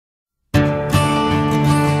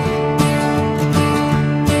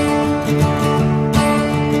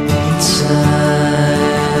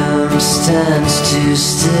too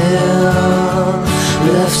still,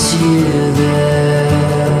 left you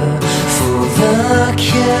there for the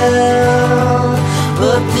kill.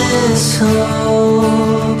 But this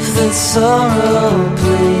hope that sorrow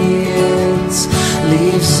bleeds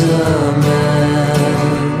leaves a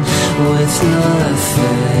man with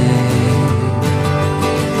nothing.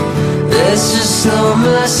 There's just no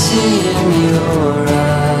mercy in your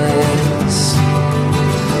eyes.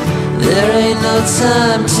 There ain't no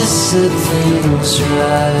time to set things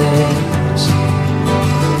right,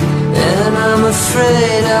 and I'm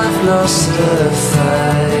afraid I've lost the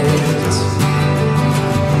fight.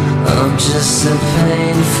 I'm just a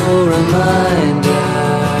painful reminder,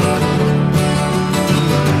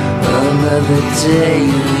 another day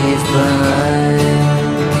you leave behind.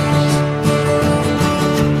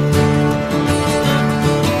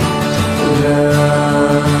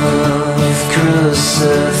 Love grows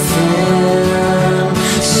so thin,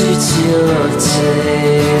 suits your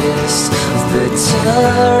taste of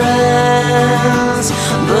bitter ends.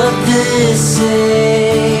 But this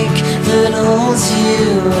ache that holds you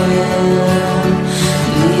in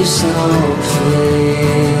leaves no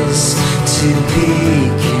place to begin.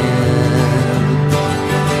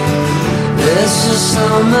 There's just no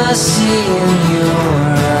mercy in your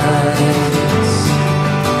eyes.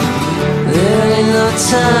 There ain't no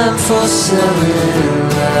time for selling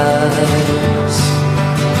lies,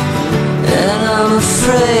 and I'm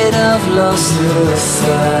afraid I've lost the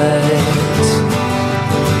fight.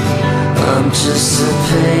 I'm just a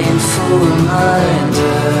painful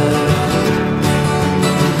reminder,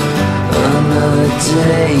 another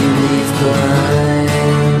day you leave behind.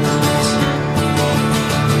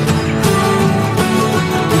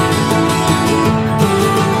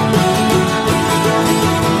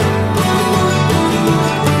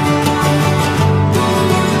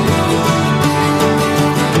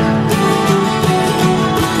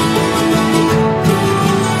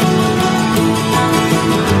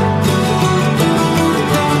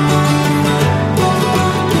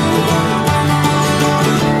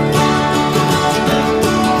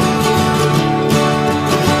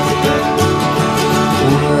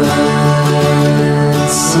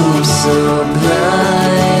 So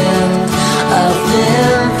blind, I've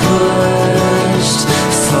been pushed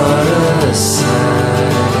far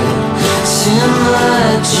aside. Too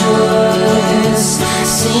much choice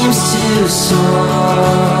seems too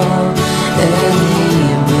small.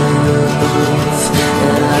 Any move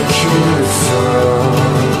and I could fall.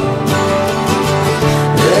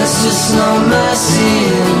 There's just no mercy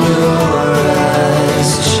in your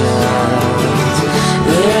eyes, child.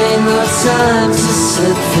 There ain't no time to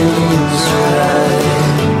set things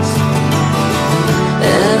right,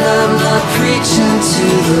 and I'm not preaching to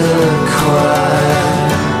the choir.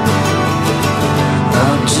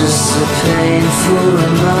 I'm just a painful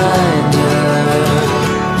reminder,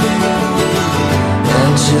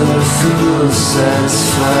 and you're a fool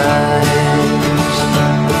satisfied.